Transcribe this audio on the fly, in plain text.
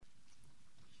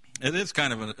It is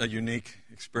kind of a unique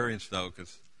experience, though,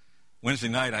 because Wednesday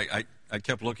night I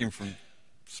kept looking from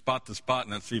spot to spot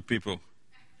and I'd see people.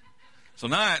 So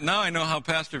now I know how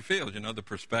Pastor feels, the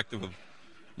perspective of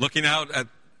looking out at,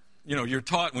 you're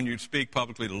taught when you speak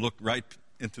publicly to look right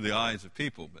into the eyes of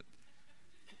people, but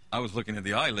I was looking at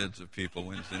the eyelids of people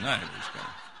Wednesday night.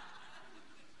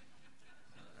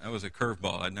 That was a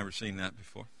curveball. I'd never seen that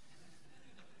before.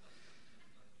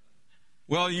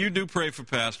 Well, you do pray for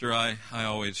Pastor. I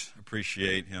always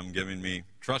appreciate him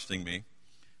trusting me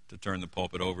to turn the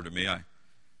pulpit over to me.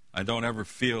 I don't ever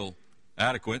feel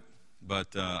adequate,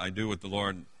 but I do what the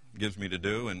Lord gives me to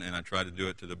do, and I try to do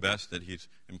it to the best that he's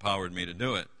empowered me to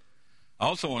do it. I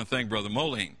also want to thank Brother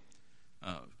Moline.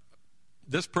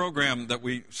 This program that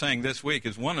we sang this week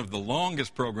is one of the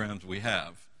longest programs we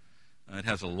have. It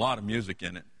has a lot of music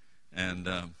in it, and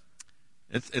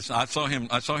I saw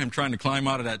him trying to climb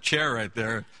out of that chair right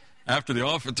there after the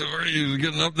offertory. He was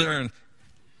getting up there, and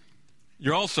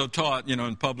you're also taught,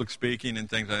 in public speaking and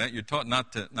things like that. You're taught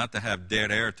not to have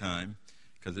dead air time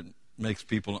because it makes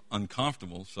people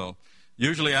uncomfortable. So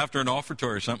usually after an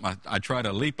offertory or something, I try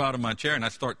to leap out of my chair and I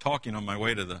start talking on my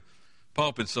way to the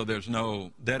pulpit, so there's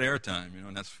no dead air time.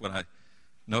 And that's what I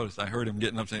noticed. I heard him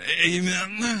getting up saying,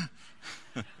 "Amen."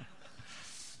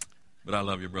 But I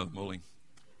love you, Brother Moline.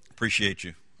 Appreciate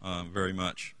you very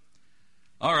much.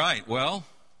 All right, well,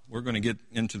 we're going to get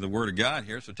into the Word of God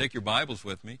here, so take your Bibles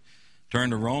with me. Turn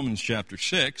to Romans chapter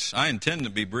 6. I intend to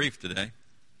be brief today.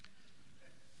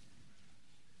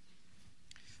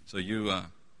 So you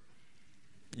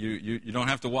don't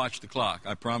have to watch the clock.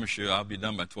 I promise you I'll be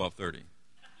done by 12:30.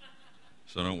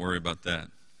 So don't worry about that.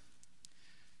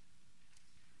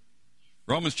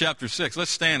 Romans chapter 6.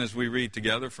 Let's stand as we read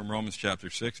together from Romans chapter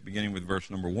 6, beginning with verse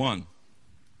number 1.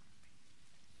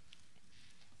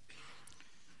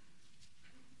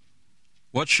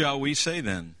 What shall we say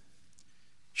then?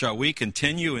 Shall we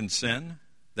continue in sin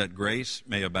that grace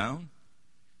may abound?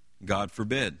 God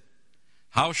forbid.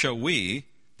 How shall we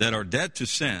that are dead to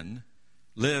sin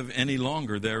live any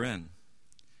longer therein?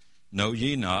 Know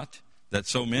ye not that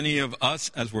so many of us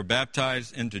as were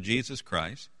baptized into Jesus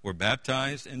Christ were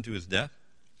baptized into his death?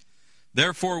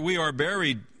 Therefore we are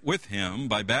buried with him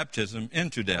by baptism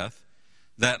into death,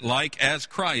 that like as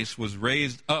Christ was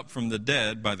raised up from the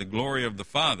dead by the glory of the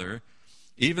Father,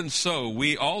 even so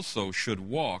we also should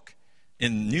walk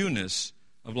in newness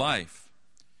of life.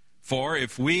 For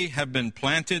if we have been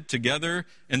planted together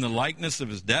in the likeness of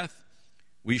his death,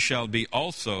 we shall be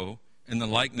also in the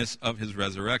likeness of his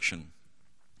resurrection.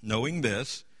 Knowing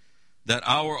this, that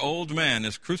our old man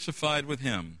is crucified with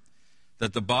him,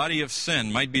 that the body of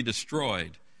sin might be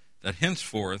destroyed, that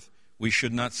henceforth we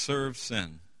should not serve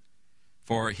sin.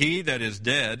 For he that is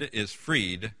dead is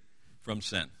freed from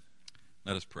sin.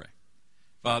 Let us pray.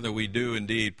 Father, we do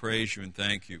indeed praise you and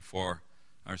thank you for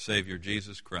our Savior,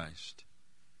 Jesus Christ.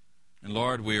 And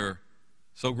Lord, we are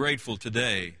so grateful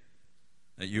today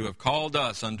that you have called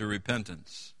us unto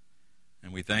repentance.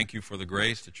 And we thank you for the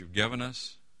grace that you've given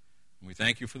us. And we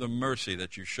thank you for the mercy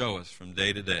that you show us from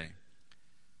day to day.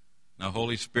 Now,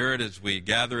 Holy Spirit, as we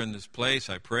gather in this place,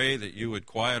 I pray that you would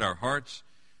quiet our hearts,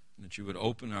 and that you would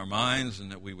open our minds,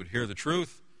 and that we would hear the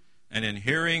truth, and in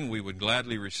hearing we would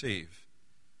gladly receive,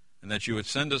 and that you would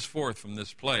send us forth from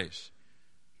this place,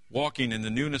 walking in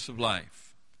the newness of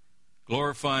life,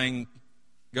 glorifying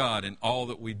God in all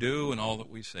that we do and all that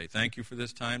we say. Thank you for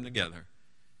this time together.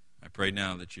 I pray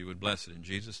now that you would bless it in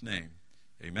Jesus' name.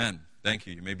 Amen. Thank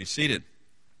you. You may be seated.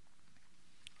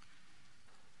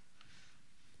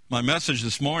 My message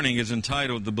this morning is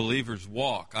entitled The Believer's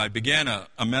Walk. I began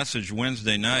a message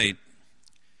Wednesday night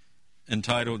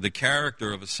entitled The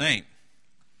Character of a Saint.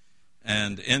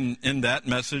 And in that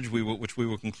message, which we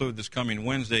will conclude this coming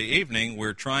Wednesday evening,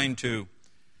 we're trying to,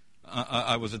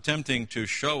 I was attempting to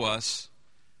show us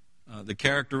the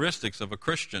characteristics of a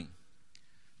Christian,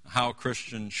 how a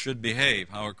Christian should behave,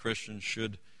 how a Christian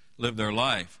should live their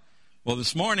life. Well,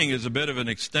 this morning is a bit of an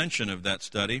extension of that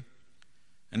study,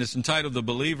 and it's entitled The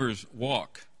Believer's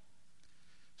Walk.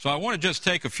 So I want to just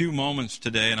take a few moments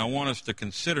today, and I want us to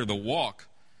consider the walk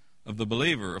of the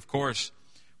believer. Of course,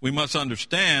 we must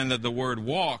understand that the word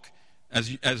walk,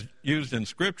 as used in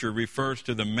Scripture, refers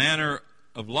to the manner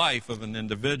of life of an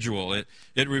individual.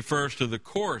 It refers to the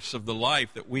course of the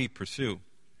life that we pursue.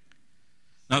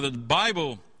 Now, the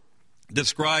Bible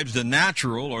describes the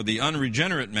natural or the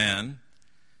unregenerate man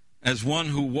as one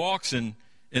who walks in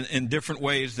different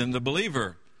ways than the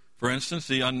believer. For instance,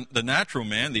 the natural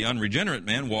man, the unregenerate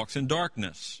man, walks in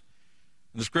darkness.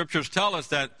 The Scriptures tell us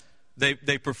that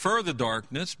they prefer the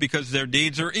darkness because their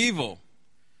deeds are evil.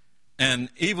 And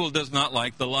evil does not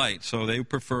like the light, so they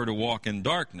prefer to walk in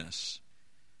darkness.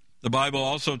 The Bible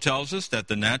also tells us that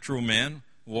the natural man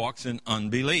walks in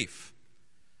unbelief.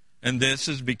 And this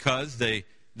is because they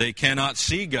cannot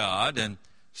see God, and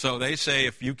so they say,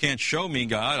 if you can't show me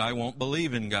God, I won't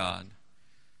believe in God.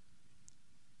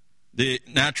 The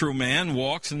natural man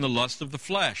walks in the lust of the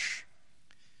flesh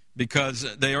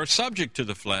because they are subject to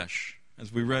the flesh.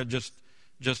 As we read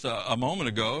just a moment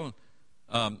ago,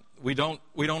 we don't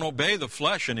obey the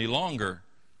flesh any longer.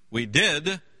 We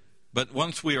did, but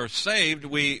once we are saved,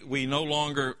 we no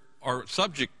longer are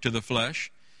subject to the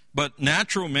flesh. But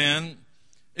natural man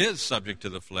is subject to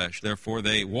the flesh. Therefore,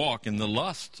 they walk in the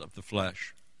lusts of the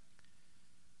flesh.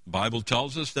 The Bible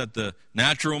tells us that the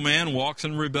natural man walks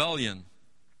in rebellion.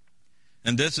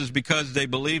 And this is because they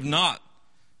believe not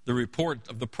the report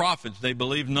of the prophets. They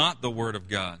believe not the word of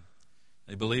God.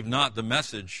 They believe not the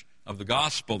message of the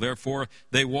gospel. Therefore,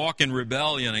 they walk in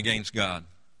rebellion against God.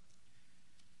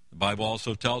 The Bible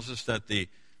also tells us that the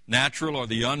natural or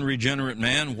the unregenerate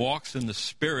man walks in the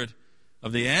spirit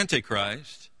of the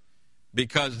Antichrist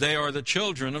because they are the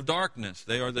children of darkness.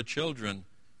 They are the children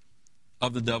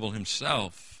of the devil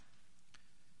himself.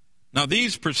 Now,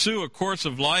 these pursue a course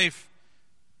of life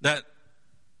that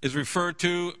is referred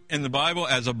to in the Bible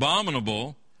as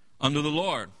abominable unto the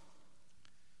Lord.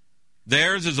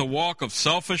 Theirs is a walk of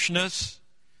selfishness.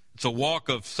 It's a walk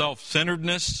of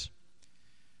self-centeredness.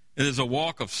 It is a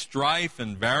walk of strife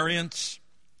and variance.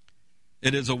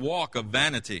 It is a walk of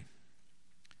vanity.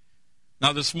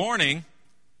 Now, this morning,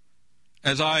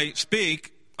 as I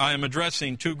speak, I am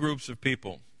addressing two groups of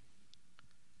people.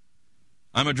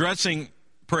 I'm addressing,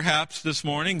 perhaps this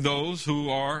morning, those who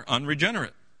are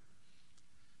unregenerate.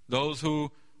 Those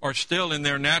who are still in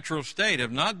their natural state,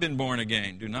 have not been born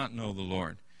again, do not know the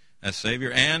Lord as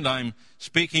Savior. And I'm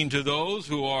speaking to those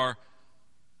who are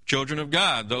children of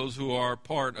God, those who are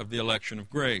part of the election of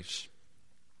grace.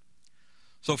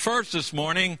 So first this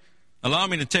morning, allow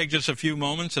me to take just a few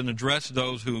moments and address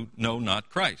those who know not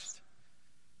Christ,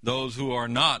 those who are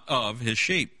not of his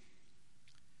sheep.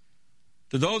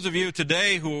 To those of you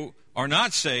today who are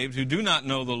not saved, who do not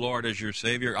know the Lord as your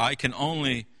Savior, I can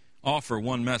only offer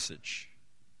one message.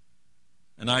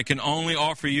 And I can only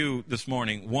offer you this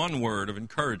morning one word of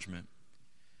encouragement.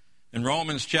 In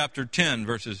Romans chapter 10,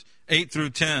 verses 8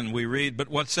 through 10, we read, "But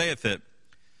what saith it?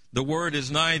 The word is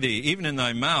nigh thee, even in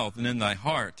thy mouth and in thy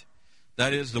heart.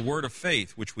 That is the word of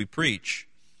faith which we preach,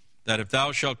 that if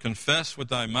thou shalt confess with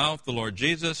thy mouth the Lord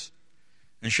Jesus,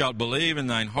 and shalt believe in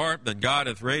thine heart that God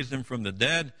hath raised him from the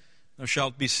dead, thou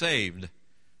shalt be saved.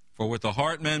 For with the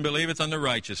heart man believeth unto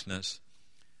righteousness,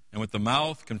 and with the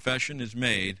mouth confession is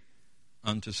made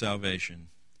unto salvation."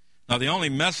 Now, the only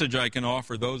message I can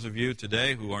offer those of you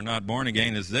today who are not born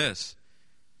again is this,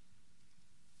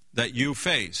 that you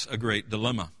face a great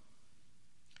dilemma.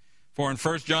 For in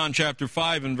 1 John chapter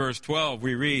 5 and verse 12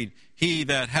 we read, "He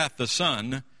that hath the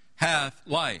Son hath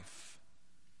life,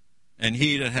 and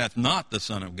he that hath not the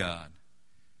Son of God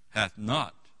hath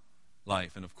not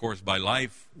life." And of course, by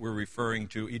life, we're referring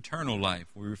to eternal life.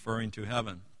 We're referring to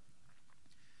heaven.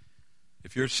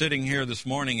 If you're sitting here this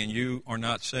morning and you are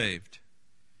not saved,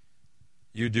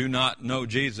 you do not know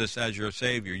Jesus as your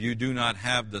Savior, you do not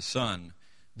have the Son,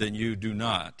 then you do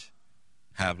not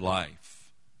have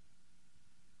life.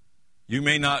 You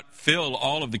may not fill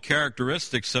all of the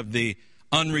characteristics of the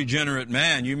unregenerate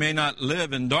man. You may not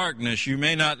live in darkness. You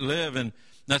may not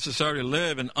necessarily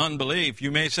live in unbelief.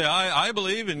 You may say, I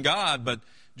believe in God, but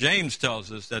James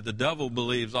tells us that the devil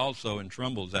believes also and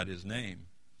trembles at his name.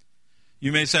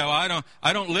 You may say, I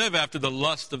don't live after the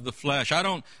lust of the flesh. I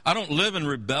don't live in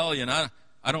rebellion. I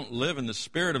don't live in the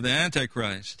spirit of the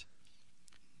Antichrist.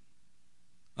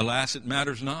 Alas, it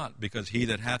matters not, because he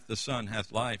that hath the Son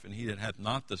hath life, and he that hath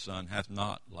not the Son hath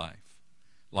not life.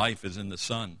 Life is in the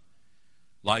Son.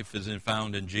 Life is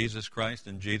found in Jesus Christ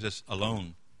and Jesus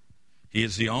alone. He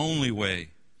is the only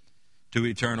way to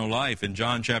eternal life. In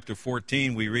John chapter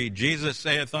 14 we read, "Jesus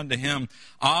saith unto him,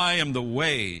 I am the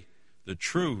way, the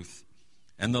truth,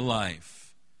 and the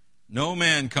life. No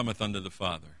man cometh unto the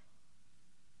Father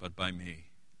but by me."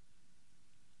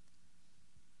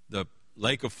 The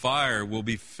lake of fire will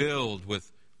be filled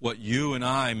with what you and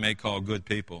I may call good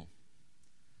people.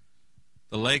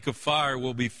 The lake of fire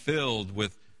will be filled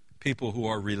with people who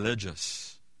are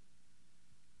religious,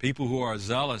 people who are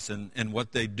zealous in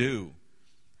what they do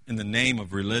in the name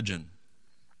of religion.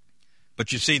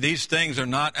 But you see, these things are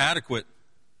not adequate,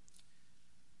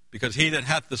 because he that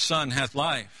hath the Son hath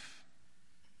life,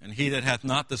 and he that hath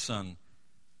not the Son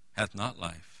hath not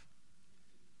life.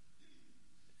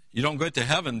 You don't go to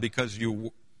heaven because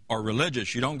you are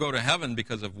religious. You don't go to heaven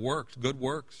because of works, good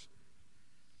works.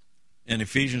 In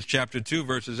Ephesians chapter 2,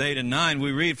 verses 8 and 9,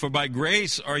 we read, "For by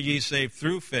grace are ye saved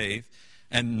through faith,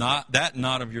 and not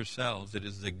of yourselves. It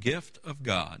is the gift of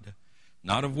God,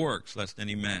 not of works, lest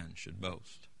any man should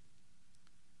boast."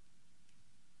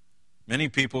 Many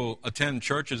people attend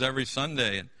churches every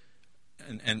Sunday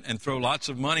and throw lots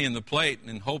of money in the plate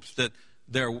in hopes that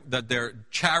their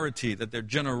charity, that their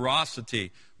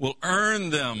generosity will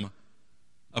earn them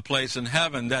a place in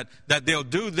heaven, that they'll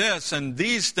do this and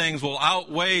these things will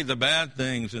outweigh the bad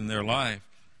things in their life.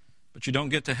 But you don't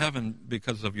get to heaven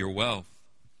because of your wealth.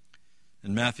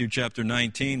 In Matthew chapter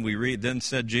 19 we read, "Then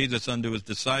said Jesus unto his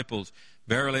disciples,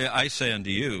 Verily I say unto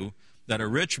you, that a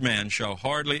rich man shall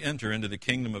hardly enter into the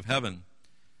kingdom of heaven.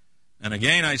 And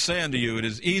again I say unto you, it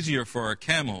is easier for a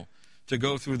camel to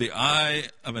go through the eye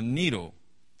of a needle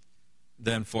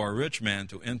than for a rich man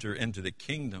to enter into the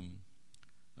kingdom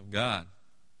of God."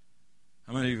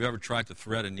 How many of you have ever tried to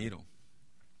thread a needle?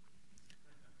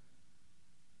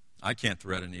 I can't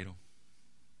thread a needle.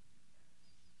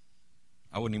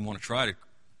 I wouldn't even want to try to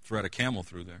thread a camel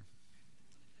through there.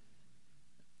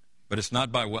 But it's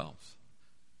not by wealth.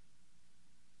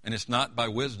 And it's not by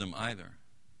wisdom either.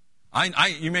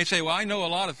 You may say, well, I know a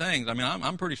lot of things. I mean,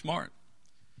 I'm pretty smart.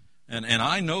 And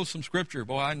I know some Scripture.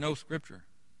 Boy, I know Scripture.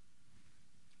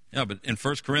 Yeah, but in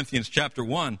 1 Corinthians chapter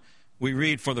 1, we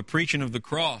read, "For the preaching of the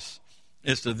cross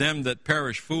is to them that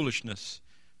perish foolishness,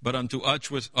 but unto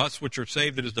us which are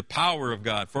saved it is the power of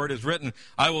God. For it is written,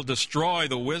 I will destroy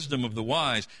the wisdom of the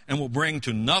wise, and will bring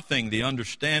to nothing the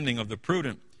understanding of the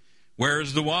prudent. Where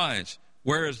is the wise?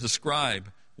 Where is the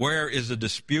scribe? Where is the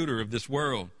disputer of this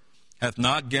world? Hath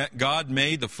not God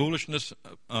made the foolish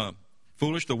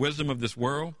the wisdom of this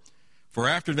world? For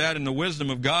after that in the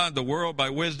wisdom of God, the world by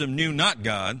wisdom knew not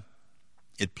God.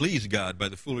 It pleased God by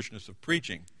the foolishness of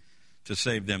preaching to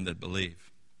save them that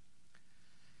believe."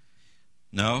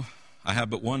 No, I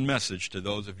have but one message to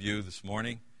those of you this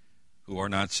morning who are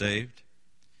not saved.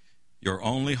 Your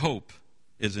only hope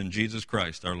is in Jesus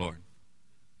Christ our Lord.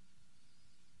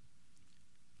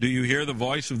 Do you hear the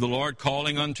voice of the Lord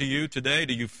calling unto you today?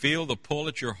 Do you feel the pull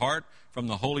at your heart from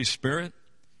the Holy Spirit?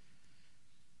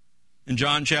 In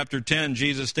John chapter 10,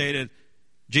 Jesus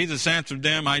answered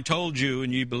them, "I told you,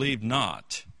 and ye believe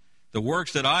not. The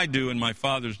works that I do in my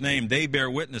Father's name, they bear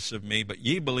witness of me, but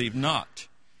ye believe not,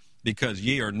 because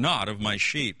ye are not of my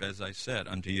sheep, as I said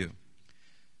unto you.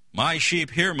 My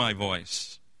sheep hear my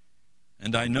voice,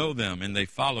 and I know them, and they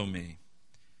follow me.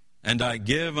 And I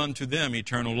give unto them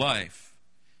eternal life,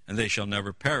 and they shall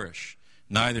never perish,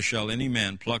 neither shall any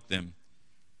man pluck them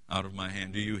out of my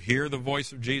hand." Do you hear the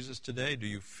voice of Jesus today? Do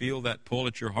you feel that pull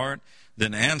at your heart?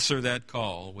 Then answer that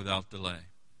call without delay.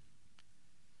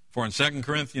 For in 2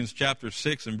 Corinthians chapter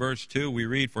 6 and verse 2 we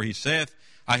read, "For he saith,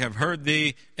 I have heard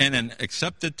thee in an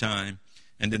accepted time,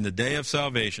 and in the day of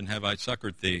salvation have I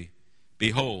succored thee.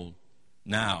 Behold,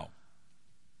 now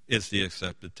is the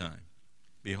accepted time."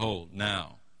 Behold,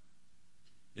 now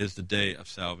is the day of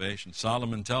salvation.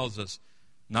 Solomon tells us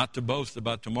not to boast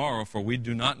about tomorrow, for we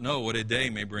do not know what a day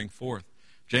may bring forth.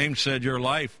 James said, your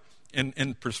life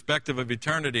in perspective of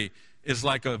eternity is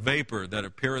like a vapor that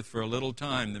appeareth for a little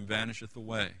time, then vanisheth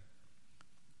away.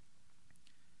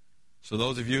 So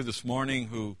those of you this morning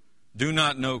who do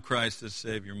not know Christ as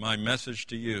Savior, my message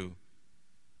to you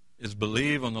is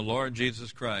believe on the Lord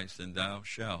Jesus Christ, and thou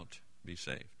shalt be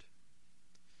saved.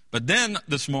 But then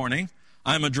this morning,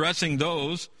 I'm addressing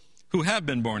those who have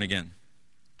been born again.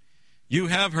 You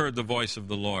have heard the voice of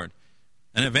the Lord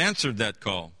and have answered that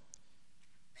call.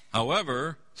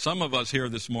 However, some of us here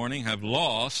this morning have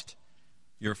lost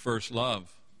your first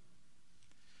love.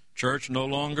 Church no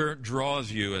longer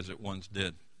draws you as it once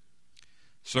did.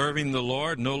 Serving the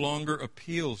Lord no longer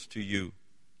appeals to you.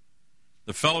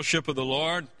 The fellowship of the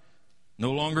Lord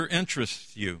no longer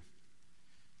interests you.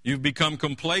 You've become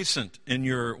complacent in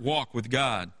your walk with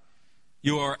God.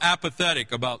 You are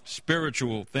apathetic about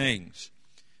spiritual things.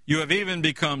 You have even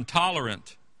become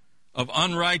tolerant of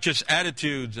unrighteous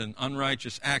attitudes and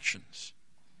unrighteous actions.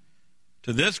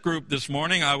 To this group this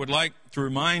morning, I would like to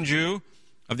remind you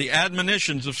of the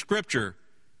admonitions of Scripture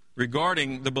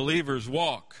regarding the believer's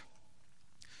walk.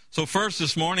 So first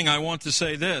this morning, I want to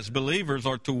say this: believers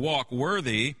are to walk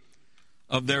worthy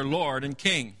of their Lord and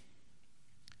King.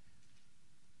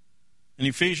 In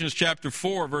Ephesians chapter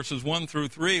 4, verses 1 through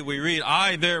 3, we read,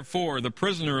 "I therefore, the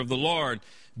prisoner of the Lord,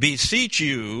 beseech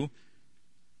you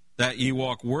that ye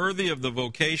walk worthy of the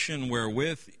vocation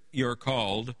wherewith ye are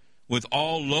called, with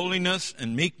all lowliness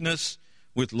and meekness,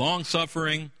 with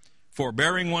longsuffering,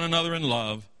 forbearing one another in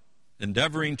love,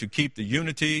 endeavoring to keep the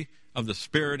unity of the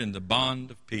Spirit in the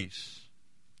bond of peace."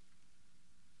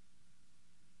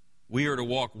 We are to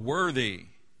walk worthy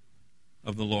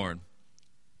of the Lord.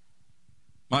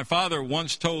 My father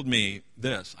once told me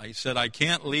this. He said, I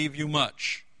can't leave you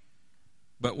much,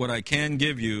 but what I can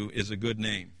give you is a good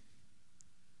name.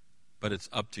 But it's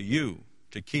up to you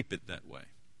to keep it that way.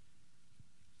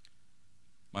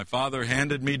 My father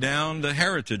handed me down the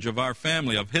heritage of our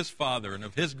family, of his father and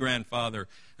of his grandfather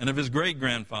and of his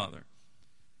great-grandfather.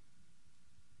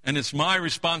 And it's my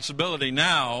responsibility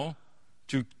now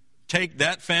to take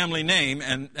that family name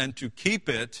and to keep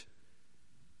it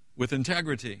with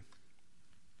integrity.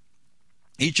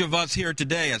 Each of us here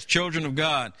today, as children of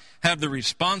God, have the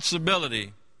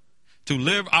responsibility to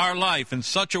live our life in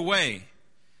such a way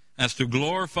as to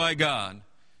glorify God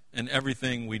in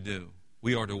everything we do.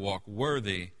 We are to walk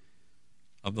worthy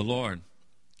of the Lord.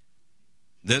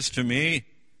 This, to me,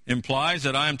 implies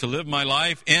that I am to live my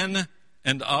life in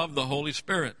and of the Holy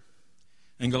Spirit.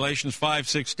 In Galatians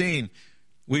 5:16,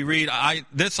 we read,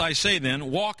 This I say then,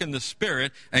 walk in the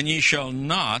Spirit, and ye shall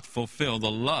not fulfill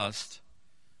the lust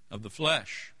of the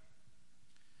flesh.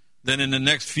 Then in the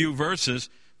next few verses,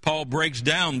 Paul breaks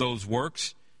down those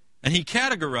works, and he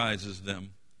categorizes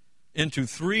them into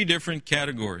 3 different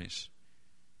categories.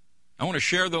 I want to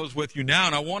share those with you now,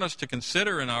 and I want us to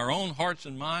consider in our own hearts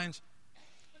and minds,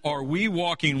 are we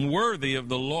walking worthy of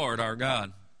the Lord our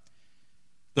God?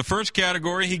 The first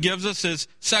category he gives us is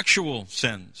sexual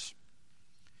sins.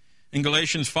 In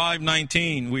Galatians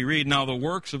 5:19, we read, Now the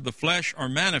works of the flesh are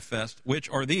manifest, which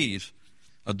are these: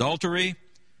 adultery,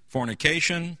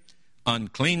 fornication,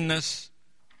 uncleanness,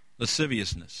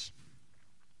 lasciviousness.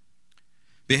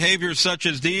 Behaviors such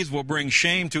as these will bring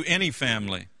shame to any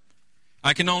family.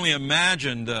 I can only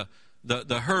imagine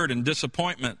the hurt and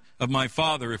disappointment of my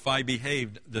father if I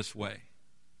behaved this way.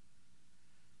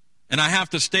 And I have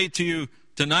to state to you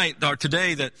tonight or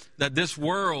today that this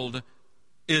world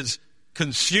is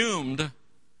consumed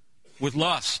with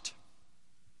lust.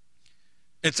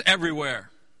 It's everywhere.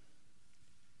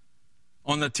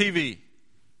 On the TV,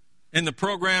 in the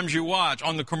programs you watch,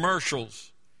 on the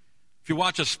commercials. If you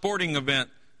watch a sporting event,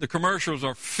 the commercials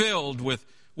are filled with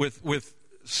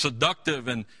seductive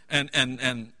and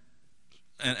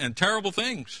terrible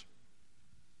things.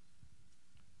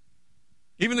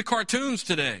 Even the cartoons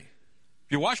today. Have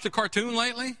you watched a cartoon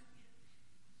lately?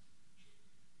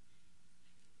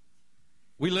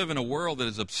 We live in a world that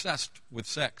is obsessed with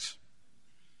sex.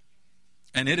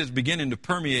 And it is beginning to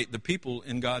permeate the people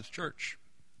in God's church.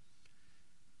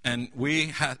 And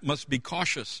we must be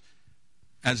cautious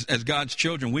as God's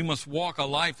children. We must walk a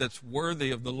life that's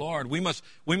worthy of the Lord. We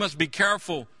must be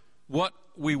careful what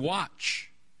we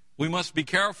watch. We must be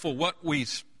careful what we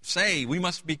say. We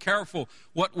must be careful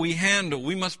what we handle.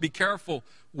 We must be careful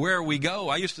where we go.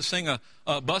 I used to sing a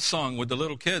bus song with the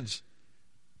little kids,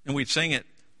 and we'd sing it.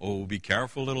 Oh, be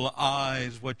careful, little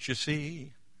eyes, what you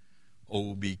see.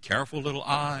 Oh, be careful, little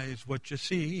eyes, what you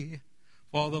see.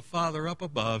 For the Father up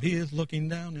above, He is looking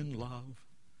down in love.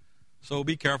 So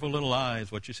be careful, little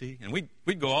eyes, what you see. And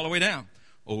we'd go all the way down.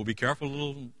 Oh, be careful,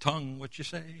 little tongue, what you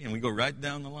say. And we go right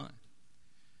down the line.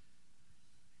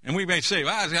 And we may say,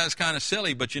 well, that's kind of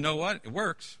silly, but you know what? It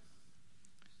works.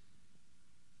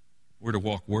 We're to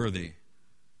walk worthy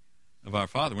of our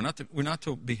Father. We're not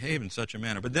to behave in such a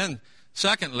manner. But then,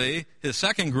 secondly, his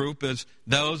second group is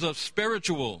those of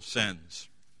spiritual sins.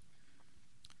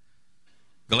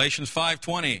 Galatians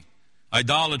 5:20,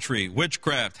 idolatry,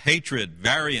 witchcraft, hatred,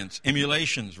 variance,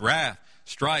 emulations, wrath,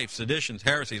 strife, seditions,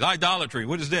 heresies. Idolatry,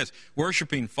 what is this?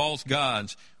 Worshipping false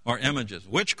gods or images.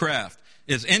 Witchcraft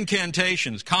is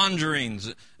incantations,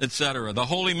 conjurings, etc. The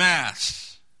Holy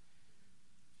Mass.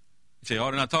 You say, oh,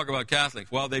 they're not talking about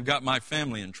Catholics. Well, they've got my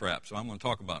family entrapped, so I'm going to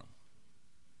talk about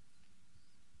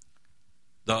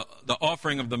them. The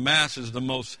offering of the Mass is the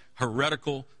most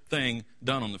heretical thing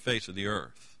done on the face of the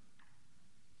earth.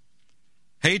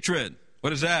 Hatred,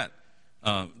 what is that?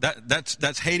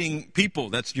 That's hating people.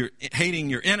 That's hating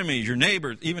your enemies, your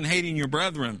neighbors, even hating your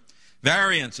brethren.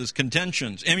 Variance is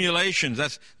contentions. Emulations,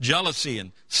 that's jealousy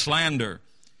and slander.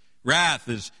 Wrath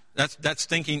is that's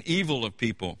thinking evil of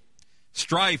people.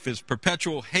 Strife is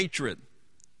perpetual hatred.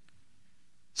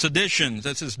 Seditions,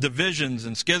 that's his divisions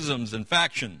and schisms and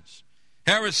factions.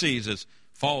 Heresies is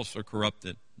false or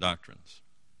corrupted doctrines.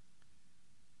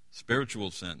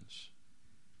 Spiritual sins.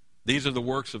 These are the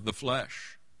works of the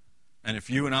flesh. And if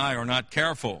you and I are not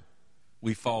careful,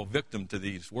 we fall victim to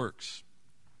these works.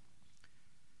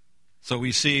 So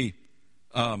we see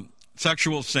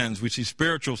sexual sins, we see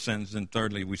spiritual sins, and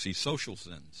thirdly, we see social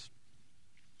sins.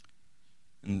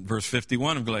 In verse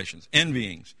 51 of Galatians,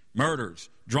 envyings, murders,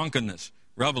 drunkenness,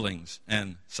 revelings,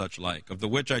 and such like, of the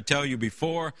which I tell you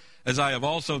before, as I have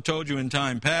also told you in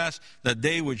time past, that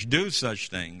they which do such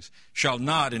things shall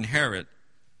not inherit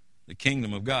the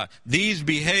kingdom of God. These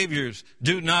behaviors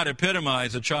do not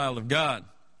epitomize a child of God.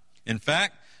 In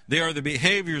fact, they are the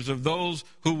behaviors of those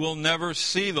who will never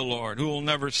see the Lord, who will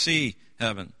never see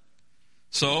heaven.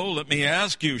 So let me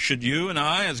ask you, should you and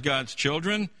I, as God's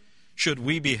children, should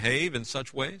we behave in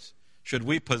such ways? Should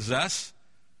we possess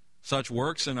such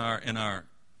works in our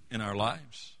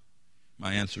lives?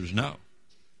 My answer is no.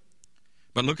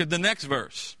 But look at the next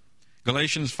verse.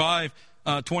 Galatians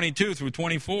 5:22 through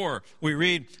 24. We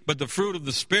read, "But the fruit of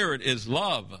the Spirit is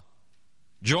love,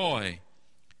 joy,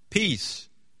 peace,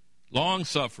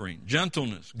 long-suffering,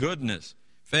 gentleness, goodness,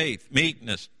 faith,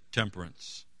 meekness,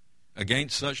 temperance.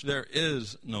 Against such there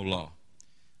is no law.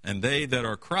 And they that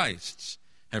are Christ's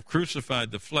have crucified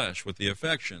the flesh with the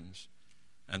affections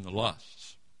and the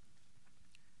lusts."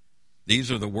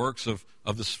 These are the works of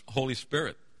the Holy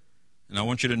Spirit. And I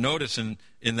want you to notice in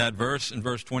that verse, in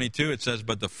verse 22, it says,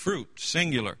 "But the fruit,"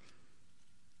 singular.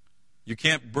 You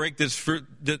can't break this fruit,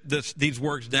 these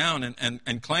works down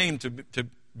and claim to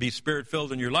be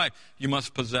Spirit-filled in your life. You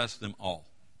must possess them all.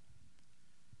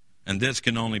 And this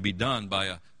can only be done by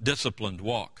a disciplined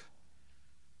walk,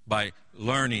 by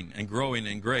learning and growing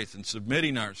in grace and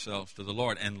submitting ourselves to the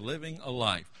Lord and living a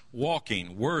life,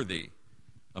 walking worthy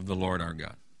of the Lord our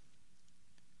God.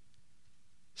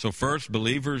 So first,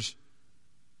 believers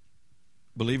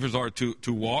are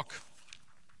to walk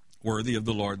worthy of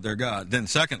the Lord their God. Then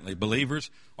secondly, believers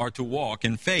are to walk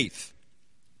in faith.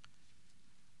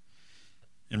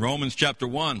 In Romans chapter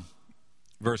 1,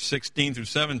 verse 16 through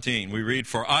 17, we read,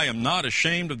 "For I am not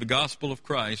ashamed of the gospel of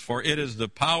Christ, for it is the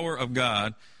power of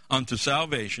God unto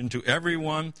salvation to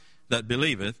everyone that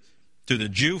believeth, to the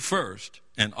Jew first,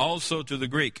 and also to the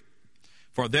Greek.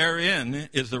 For therein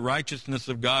is the righteousness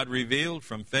of God revealed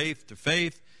from faith to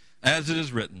faith, as it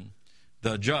is written,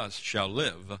 the just shall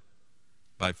live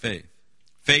by faith."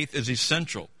 Faith is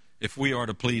essential if we are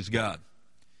to please God.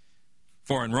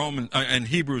 For in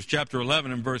Hebrews chapter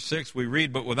 11 and verse 6 we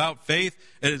read, "But without faith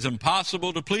it is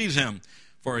impossible to please him.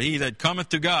 For he that cometh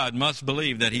to God must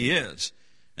believe that he is,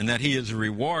 and that he is a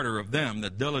rewarder of them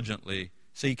that diligently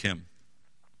seek him."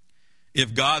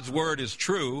 If God's word is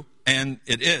true, and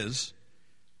it is,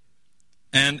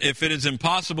 and if it is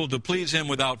impossible to please him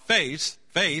without faith,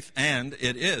 and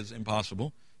it is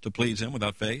impossible to please him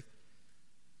without faith,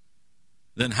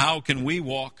 then how can we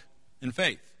walk in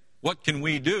faith? What can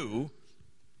we do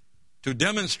to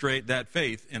demonstrate that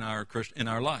faith in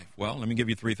our life? Well, let me give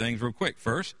you three things real quick.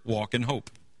 First, walk in hope.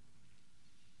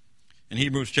 In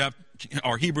Hebrews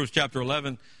chapter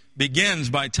 11 begins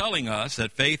by telling us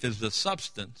that faith is the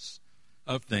substance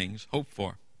of things hoped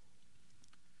for.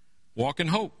 Walk in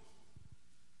hope.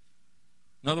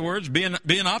 In other words, be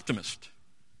an optimist.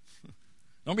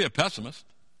 Don't be a pessimist.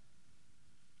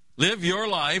 Live your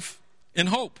life in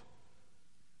hope.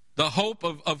 The hope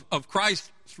of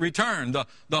Christ's return.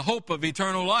 The hope of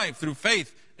eternal life through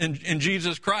faith in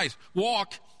Jesus Christ.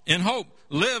 Walk in hope.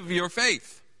 Live your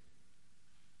faith.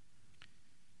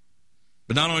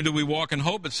 But not only do we walk in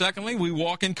hope, but secondly, we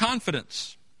walk in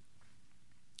confidence.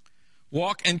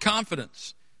 Walk in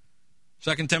confidence.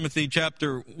 2 Timothy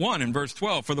chapter 1 and verse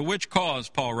 12, "For the which cause,"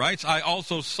 Paul writes, "I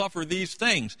also suffer these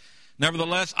things.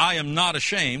 Nevertheless, I am not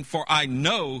ashamed, for I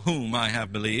know whom I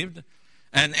have believed,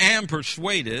 and am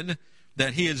persuaded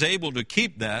that he is able to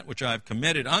keep that which I have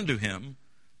committed unto him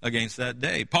against that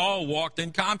day." Paul walked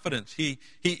in confidence. He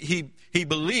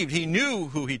believed, he knew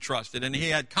who he trusted, and he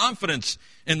had confidence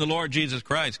in the Lord Jesus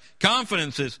Christ.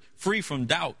 Confidence is free from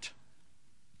doubt,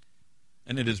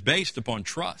 and it is based upon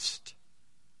trust.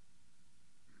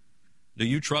 Do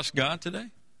you trust God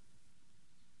today?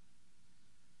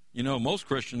 You know, most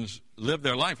Christians live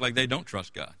their life like they don't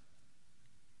trust God.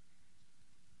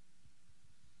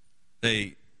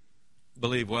 They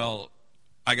believe, well,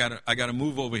 I gotta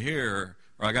move over here,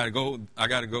 or I gotta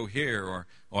go here, or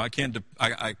I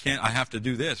have to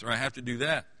do this, or I have to do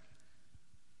that.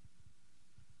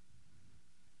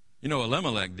 You know,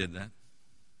 Elimelech did that.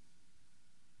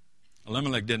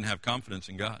 Elimelech didn't have confidence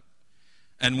in God.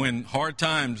 And when hard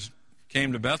times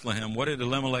came to Bethlehem, what did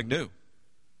Elimelech do?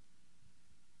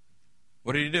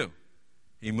 What did he do?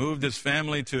 He moved his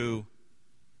family to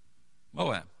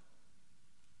Moab.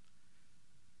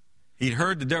 He'd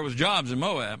heard that there was jobs in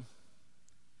Moab,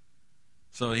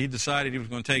 so he decided he was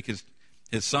going to take his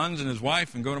sons and his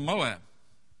wife and go to Moab.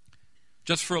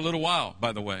 Just for a little while,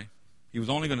 by the way. He was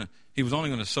only going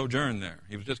to sojourn there.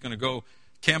 He was just going to go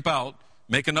camp out,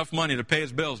 make enough money to pay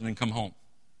his bills, and then come home.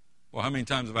 Well, how many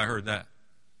times have I heard that?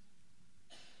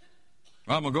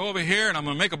 Well, I'm going to go over here and I'm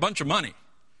going to make a bunch of money.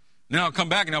 Then I'll come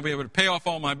back and I'll be able to pay off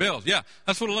all my bills. Yeah,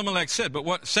 that's what Elimelech said. But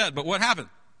what happened?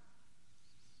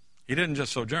 He didn't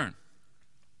just sojourn.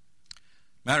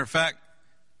 Matter of fact,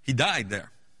 he died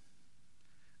there.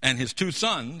 And his 2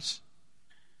 sons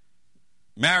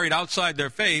married outside their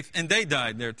faith, and they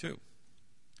died there too.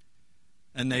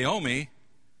 And Naomi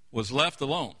was left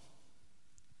alone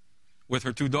with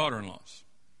her 2 daughter-in-laws.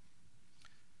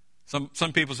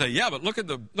 Some people say, yeah, but look at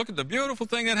the beautiful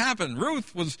thing that happened.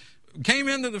 Ruth came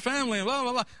into the family and blah,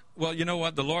 blah, blah. Well, you know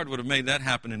what? The Lord would have made that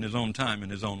happen in his own time, in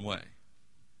his own way.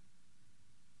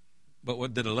 But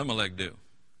what did Elimelech do?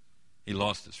 He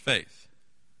lost his faith.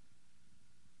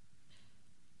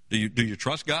 Do you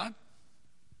trust God?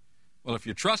 Well, if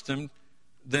you trust him,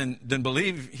 then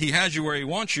believe he has you where he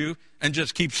wants you and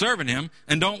just keep serving him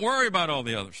and don't worry about all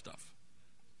the other stuff.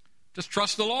 Just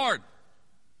trust the Lord.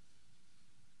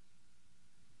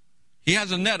 He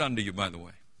has a net under you, by the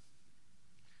way.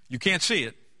 You can't see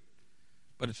it,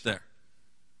 but it's there.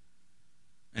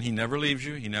 And he never leaves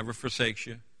you. He never forsakes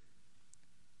you.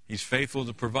 He's faithful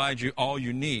to provide you all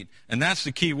you need. And that's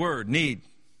the key word, need.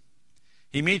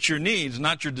 He meets your needs,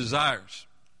 not your desires.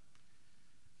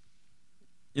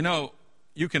 You know,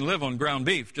 you can live on ground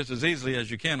beef just as easily as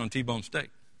you can on T-bone steak.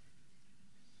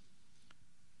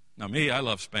 Now, me, I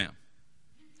love Spam.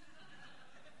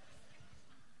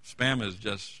 Spam is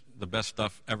just the best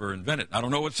stuff ever invented. I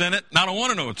don't know what's in it, and I don't want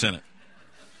to know what's in it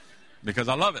because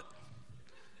I love it.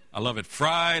 I love it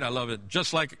fried. I love it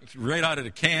just like right out of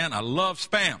the can. I love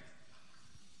Spam.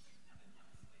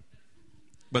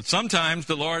 But sometimes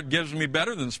the Lord gives me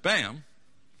better than Spam,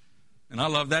 and I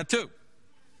love that too.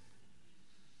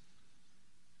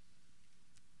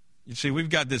 You see, we've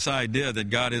got this idea that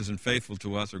God isn't faithful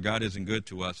to us or God isn't good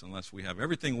to us unless we have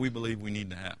everything we believe we need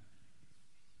to have.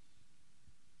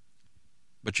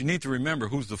 But you need to remember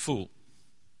who's the fool.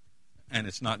 And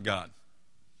it's not God.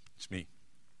 It's me.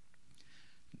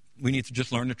 We need to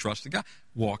just learn to trust God.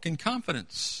 Walk in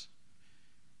confidence.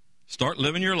 Start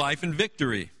living your life in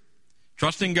victory.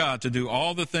 Trusting God to do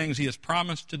all the things he has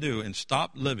promised to do, and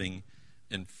stop living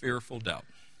in fearful doubt.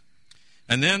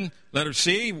 And then, letter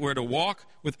C, we're to walk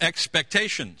with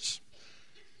expectations.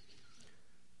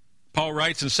 Paul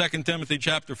writes in 2 Timothy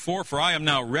chapter 4, "For I am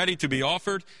now ready to be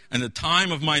offered, and the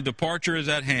time of my departure is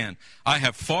at hand. I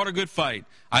have fought a good fight.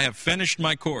 I have finished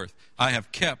my course. I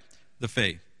have kept the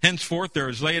faith. Henceforth there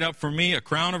is laid up for me a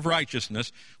crown of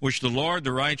righteousness, which the Lord,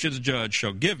 the righteous judge,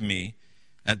 shall give me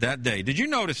at that day." Did you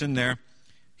notice in there,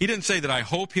 he didn't say that I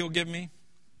hope he'll give me?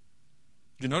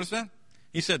 Did you notice that?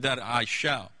 He said that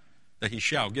he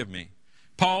shall give me.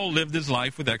 Paul lived his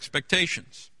life with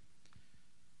expectations.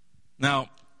 Now,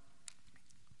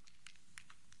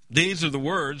 these are the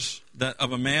words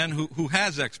of a man who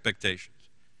has expectations.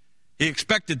 He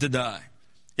expected to die.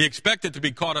 He expected to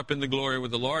be caught up in the glory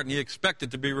with the Lord, and he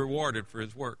expected to be rewarded for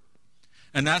his work.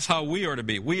 And that's how we are to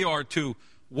be. We are to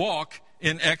walk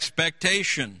in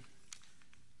expectation.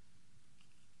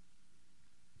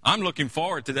 I'm looking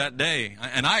forward to that day,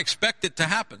 and I expect it to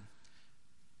happen.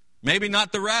 Maybe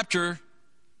not the rapture.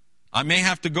 I may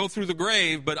have to go through the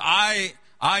grave, but I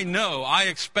know, I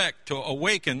expect to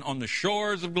awaken on the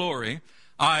shores of glory.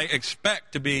 I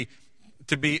expect to be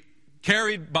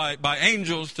carried by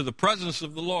angels to the presence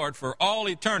of the Lord for all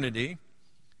eternity.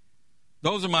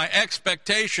 Those are my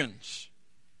expectations.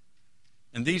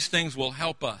 And these things will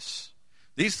help us.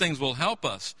 These things will help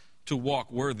us to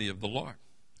walk worthy of the Lord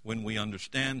when we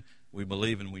understand, we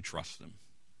believe, and we trust them.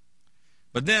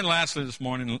 But then lastly this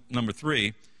morning, number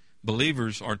 3,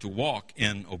 believers are to walk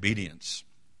in obedience.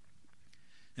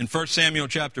 In 1 Samuel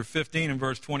chapter 15 and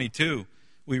verse 22,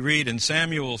 we read, "And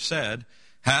Samuel said,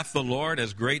 Hath the Lord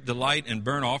as great delight in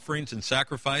burnt offerings and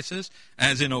sacrifices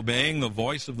as in obeying the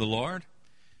voice of the Lord?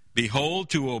 Behold,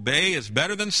 to obey is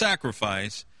better than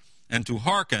sacrifice, and to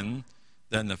hearken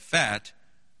than the fat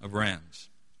of rams."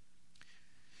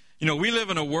 You know, we live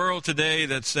in a world today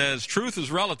that says truth is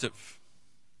relative.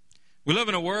 We live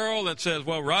in a world that says,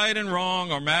 well, right and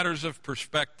wrong are matters of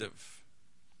perspective.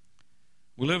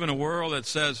 We live in a world that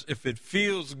says, if it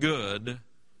feels good,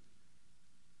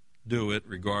 do it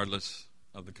regardless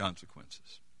of the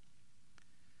consequences.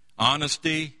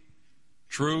 Honesty,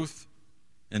 truth,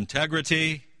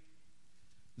 integrity,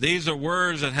 these are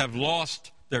words that have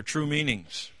lost their true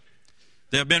meanings.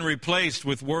 They have been replaced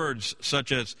with words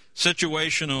such as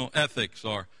situational ethics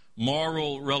or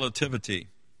moral relativity.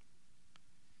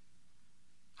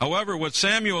 However, what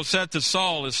Samuel said to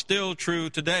Saul is still true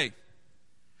today.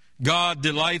 God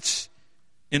delights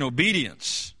in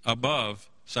obedience above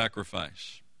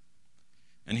sacrifice.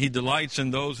 And he delights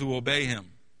in those who obey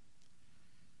him.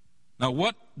 Now,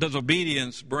 what does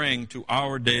obedience bring to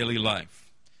our daily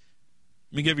life?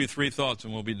 Let me give you 3 thoughts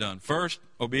and we'll be done. First,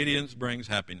 obedience brings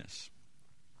happiness.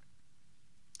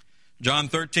 John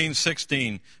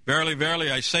 13:16, verily,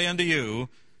 verily, I say unto you,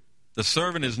 the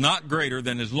servant is not greater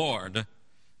than his Lord,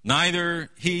 neither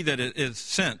he that is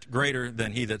sent greater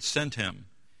than he that sent him.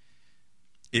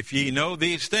 If ye know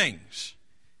these things,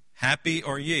 happy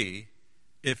are ye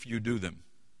if you do them.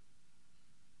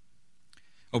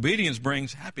 Obedience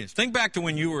brings happiness. Think back to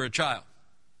when you were a child.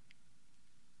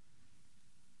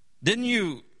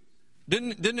 Didn't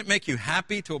it make you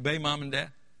happy to obey mom and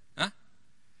dad? Huh?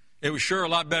 It was sure a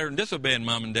lot better than disobeying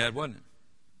mom and dad, wasn't it?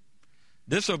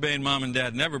 Disobeying mom and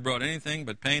dad never brought anything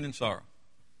but pain and sorrow.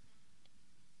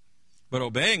 But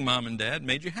obeying mom and dad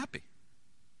made you happy.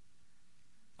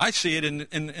 I see it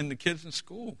in the kids in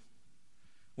school.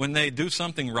 When they do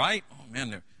something right, oh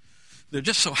man, they're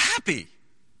just so happy.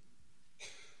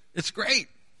 It's great.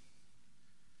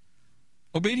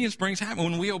 Obedience brings happiness.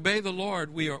 When we obey the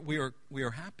Lord, we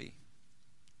are happy.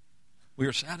 We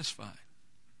are satisfied.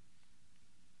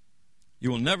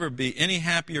 You will never be any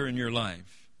happier in your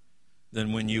life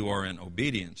than when you are in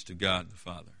obedience to God the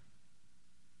Father.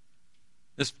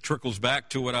 This trickles back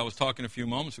to what I was talking a few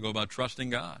moments ago about trusting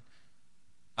God.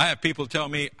 I have people tell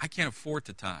me, I can't afford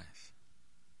to tithe.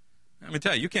 Let me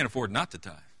tell you can't afford not to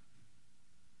tithe.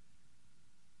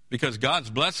 Because God's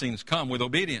blessings come with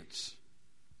obedience.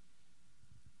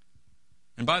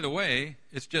 And by the way,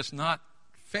 it's just not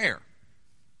fair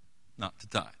not to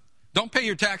tithe. Don't pay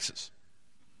your taxes.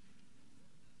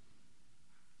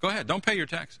 Go ahead, don't pay your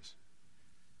taxes.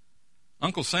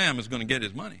 Uncle Sam is going to get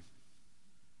his money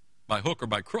by hook or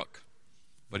by crook,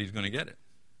 but he's going to get it.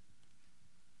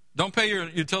 Don't pay your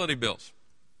utility bills.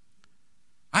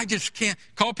 I just can't.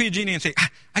 Call PG&E and say,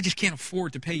 I just can't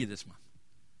afford to pay you this month.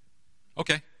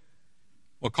 Okay.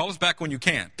 Well, call us back when you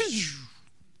can.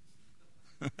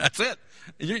 That's it.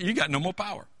 You got no more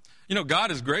power. You know,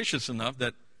 God is gracious enough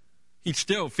that He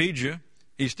still feeds you.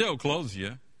 He still clothes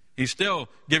you. He still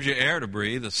gives you air to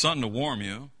breathe, the sun to warm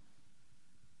you.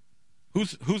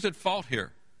 Who's at fault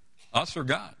here? Us or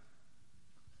God?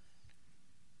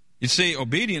 You see,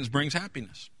 obedience brings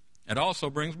happiness. It also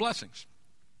brings blessings.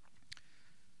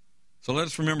 So let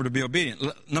us remember to be obedient.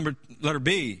 Letter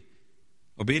B,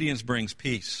 obedience brings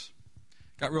peace.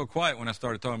 Got real quiet when I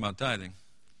started talking about tithing.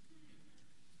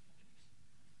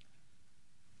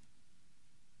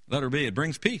 Letter B, it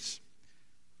brings peace.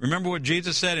 Remember what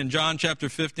Jesus said in John chapter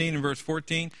 15 and verse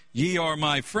 14? Ye are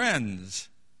my friends,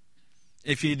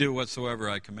 if ye do whatsoever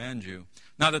I command you.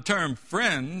 Now the term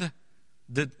friend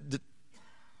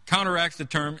counteracts the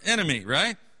term enemy,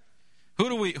 right? Who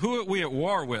are we at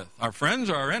war with? Our friends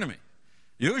or our enemy?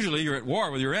 Usually you're at war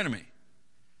with your enemy.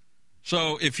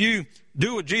 So if you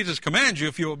do what Jesus commands you,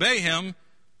 if you obey Him,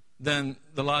 then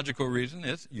the logical reason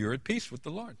is you're at peace with the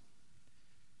Lord.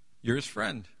 You're His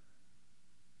friend.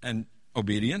 And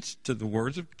obedience to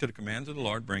the commands of the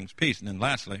Lord brings peace. And then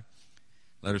lastly,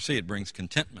 let us see, it brings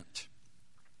contentment.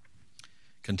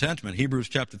 Contentment. Hebrews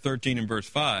chapter 13 and verse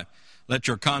 5. Let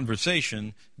your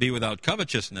conversation be without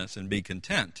covetousness, and be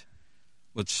content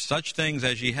with such things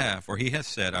as ye have. For He hath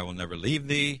said, I will never leave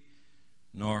thee,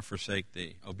 nor forsake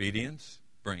thee. Obedience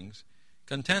brings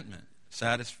contentment,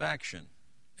 satisfaction,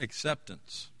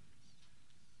 acceptance.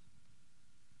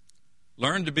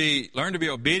 Learn to be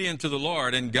obedient to the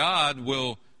Lord, and God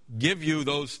will give you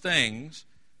those things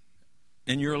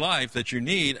in your life that you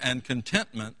need, and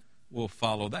contentment will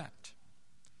follow that.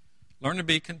 Learn to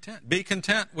be content. Be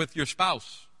content with your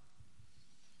spouse.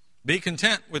 Be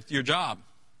content with your job.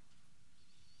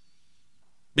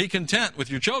 Be content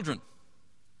with your children.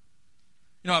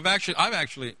 You know, I've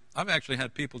actually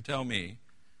had people tell me,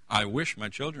 I wish my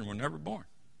children were never born.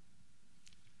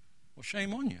 Well,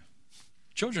 shame on you.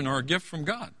 Children are a gift from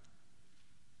God.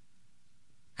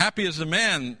 Happy is the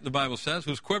man, the Bible says,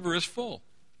 whose quiver is full.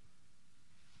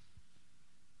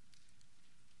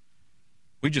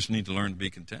 We just need to learn to be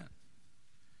content.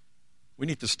 We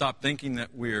need to stop thinking that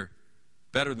we're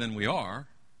better than we are.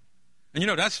 And you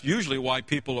know, that's usually why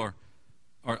people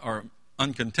are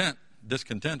uncontent,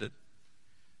 discontented,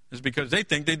 is because they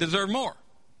think they deserve more.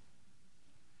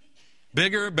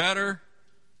 Bigger, better.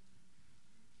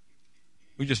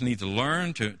 We just need to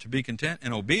learn to be content,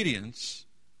 and obedience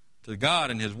to God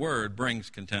and His Word brings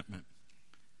contentment.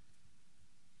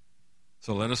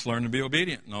 So let us learn to be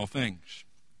obedient in all things.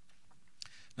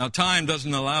 Now, time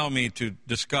doesn't allow me to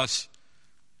discuss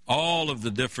all of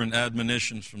the different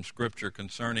admonitions from Scripture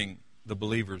concerning the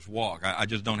believer's walk. I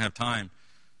just don't have time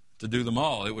to do them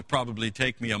all. It would probably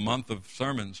take me a month of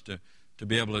sermons to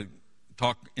be able to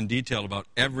talk in detail about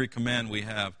every command we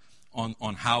have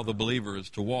on how the believer is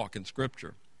to walk in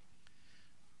Scripture.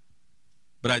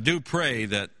 But I do pray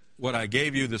that what I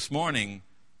gave you this morning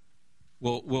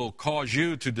will cause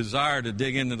you to desire to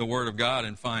dig into the Word of God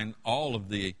and find all of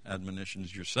the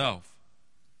admonitions yourself.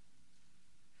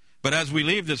 But as we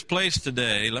leave this place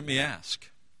today, let me ask,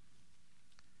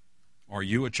 are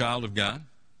you a child of God?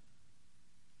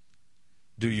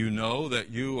 Do you know that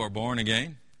you are born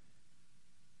again?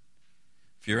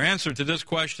 If your answer to this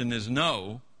question is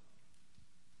no,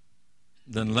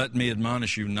 then let me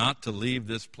admonish you not to leave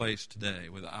this place today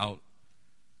without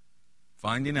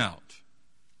finding out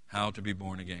how to be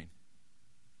born again.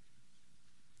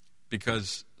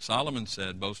 Because Solomon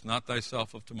said, "Boast not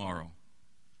thyself of tomorrow,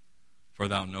 for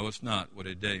thou knowest not what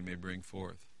a day may bring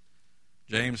forth."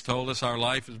 James told us our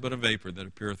life is but a vapor that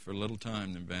appeareth for a little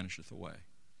time, then vanisheth away.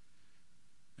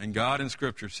 And God in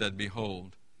Scripture said,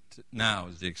 "Behold, now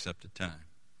is the accepted time.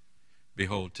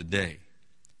 Behold, today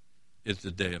is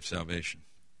the day of salvation."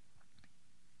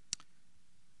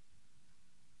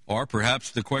 Or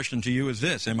perhaps the question to you is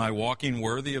this: am I walking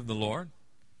worthy of the Lord?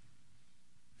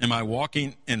 Am I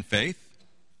walking in faith?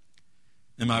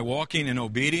 Am I walking in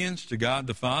obedience to God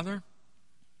the Father?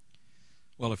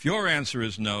 Well, if your answer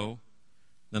is no,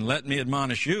 then let me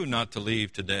admonish you not to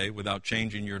leave today without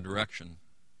changing your direction,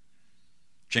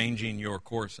 changing your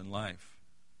course in life.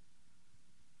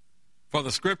 For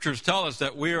the Scriptures tell us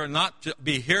that we are not to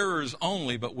be hearers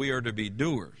only, but we are to be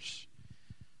doers.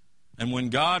 And when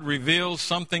God reveals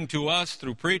something to us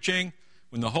through preaching,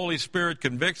 when the Holy Spirit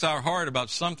convicts our heart about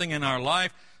something in our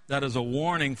life, that is a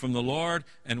warning from the Lord,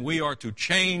 and we are to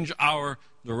change our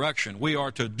direction. We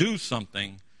are to do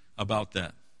something about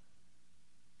that.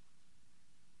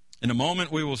 In a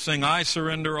moment we will sing, "I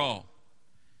Surrender All."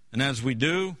 And as we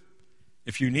do,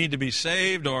 if you need to be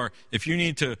saved or if you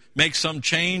need to make some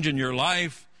change in your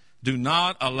life, do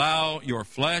not allow your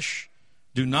flesh,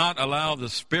 do not allow the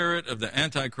spirit of the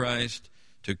Antichrist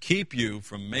to keep you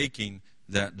from making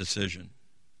that decision.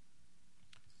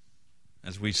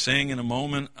 As we sing in a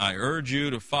moment, I urge you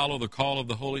to follow the call of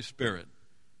the Holy Spirit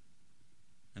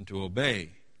and to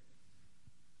obey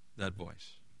that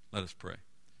voice. Let us pray.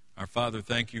 Our Father,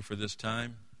 thank you for this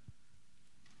time.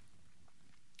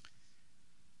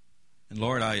 And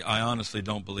Lord, I honestly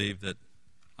don't believe that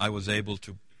I was able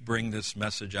to bring this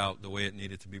message out the way it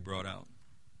needed to be brought out.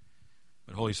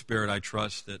 But Holy Spirit, I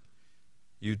trust that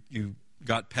you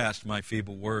got past my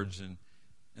feeble words and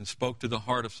spoke to the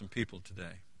heart of some people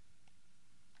today.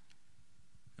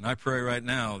 And I pray right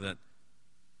now that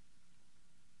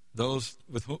those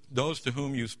to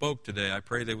whom you spoke today, I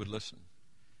pray they would listen.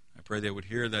 I pray they would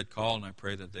hear that call, and I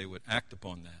pray that they would act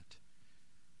upon that.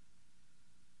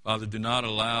 Father, do not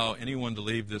allow anyone to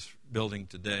leave this building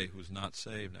today who is not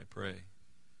saved, I pray.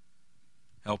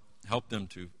 Help them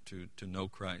to know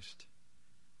Christ.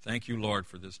 Thank you, Lord,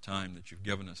 for this time that you've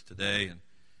given us today, and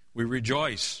we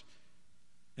rejoice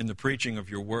in the preaching of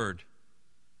your word.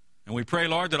 And we pray,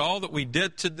 Lord, that all that we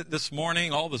did this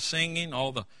morning, all the singing,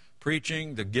 all the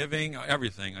preaching, the giving,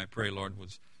 everything, I pray, Lord,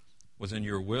 was in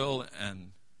your will,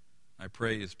 and I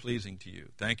pray is pleasing to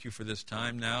you. Thank you for this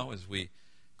time now as we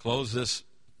close this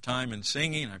time in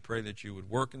singing. I pray that you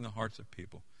would work in the hearts of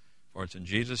people. For it's in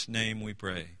Jesus' name we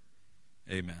pray.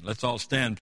 Amen. Let's all stand.